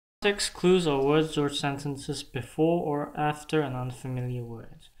Context clues are words or sentences before or after an unfamiliar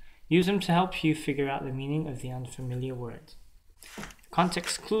word. Use them to help you figure out the meaning of the unfamiliar word.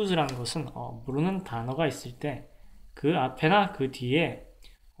 Context clues라는 것은 모르는 단어가 있을 때 그 앞에나 그 뒤에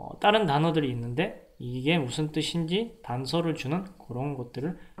다른 단어들이 있는데 이게 무슨 뜻인지 단서를 주는 그런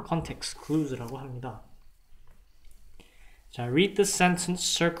것들을 context clues라고 합니다. 자, read the sentence,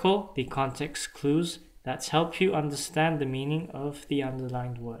 circle the context clues that help you understand the meaning of the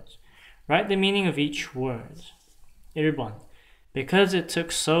underlined words. Write the meaning of each word. 1번. Because it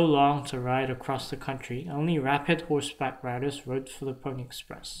took so long to ride across the country, only rapid horseback riders rode for the Pony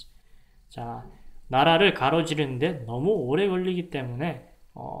Express. 자, 나라를 가로지르는데 너무 오래 걸리기 때문에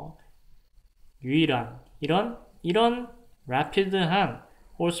유일한 이런 rapid한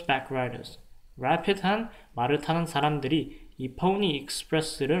horseback riders, rapid한 말을 타는 사람들이 이 Pony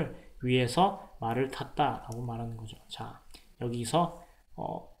Express를 위해서 말을 탔다라고 말하는 거죠. 자, 여기서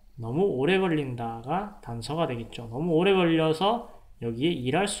너무 오래 걸린다가 단서가 되겠죠. 너무 오래 걸려서 여기에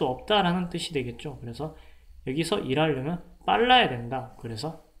일할 수 없다라는 뜻이 되겠죠. 그래서 여기서 일하려면 빨라야 된다.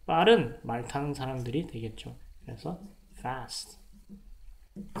 그래서 빠른 말 타는 사람들이 되겠죠. 그래서 fast.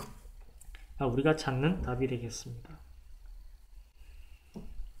 우리가 찾는 답이 되겠습니다.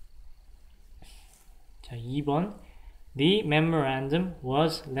 자, 2번. The memorandum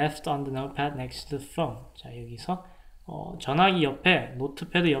was left on the notepad next to the phone. 자, 여기서 전화기 옆에,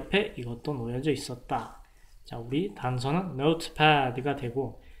 노트패드 옆에 이것도 놓여져 있었다. 자, 우리 단서는 notepad가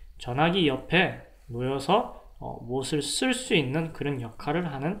되고 전화기 옆에 놓여서 무엇을 쓸 수 있는 그런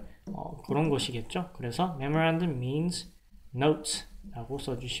역할을 하는 그런 것이겠죠. 그래서 memorandum means notes 라고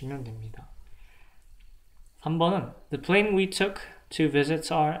써주시면 됩니다. 3번은 The plane we took to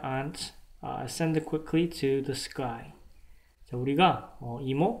visit our aunt ascended quickly to the sky. 자, 우리가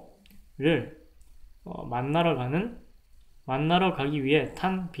이모를 만나러 가기 위해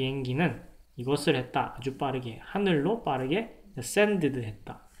탄 비행기는 이것을 했다. 아주 빠르게, 하늘로 빠르게 ascended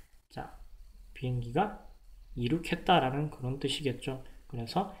했다. 자, 비행기가 이륙했다라는 그런 뜻이겠죠.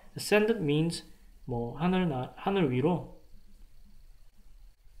 그래서 ascended means 하늘 위로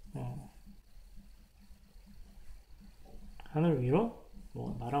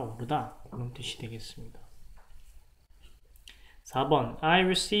날아오르다 그런 뜻이 되겠습니다. 4번 I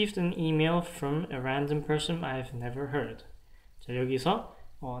received an email from a random person I've never heard. 자, 여기서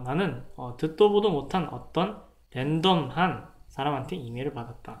나는 듣도 보도 못한 어떤 랜덤한 사람한테 이메일을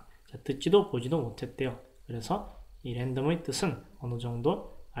받았다. 자, 듣지도 보지도 못했대요. 그래서 이 랜덤의 뜻은 어느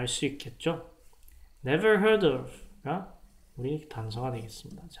정도 알 수 있겠죠. Never heard of가 우리 단서가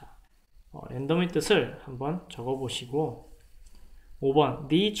되겠습니다. 자, 랜덤의 뜻을 한번 적어보시고 5번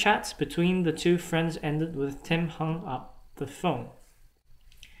The chat between the two friends ended with Tim hung up the phone.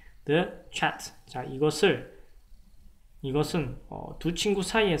 The chat. 자, 이것은 두 친구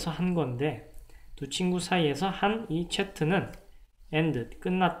사이에서 한 건데 두 친구 사이에서 한 이 채트는 ended,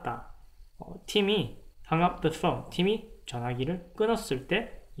 끝났다. 팀이 hung up the phone, 팀이 전화기를 끊었을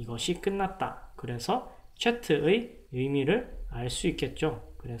때 이것이 끝났다. 그래서 채트의 의미를 알 수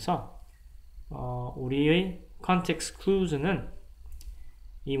있겠죠. 그래서 우리의 context clues는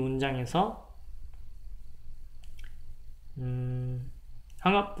이 문장에서 hung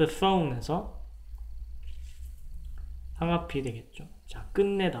up the phone에서 hung up이 되겠죠. 자,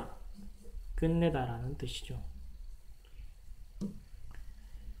 끝내다라는 뜻이죠.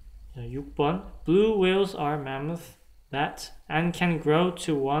 자, 6번 Blue whales are mammoth that and can grow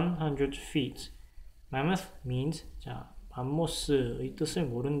to 100 feet. Mammoth means 자, 맘모스의 뜻을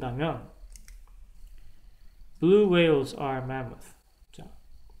모른다면 Blue whales are mammoth. 자,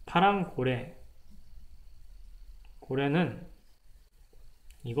 파란 고래는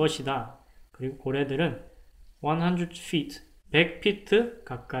이것이다. 그리고 고래들은 100 feet, 100피트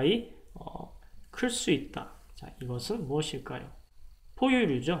가까이 클 수 있다. 자, 이것은 무엇일까요?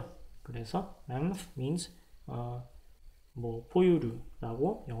 포유류죠. 그래서 mammoth means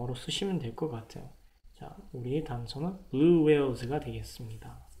포유류라고 영어로 쓰시면 될 것 같아요. 자, 우리의 단서는 blue whales가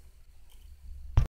되겠습니다.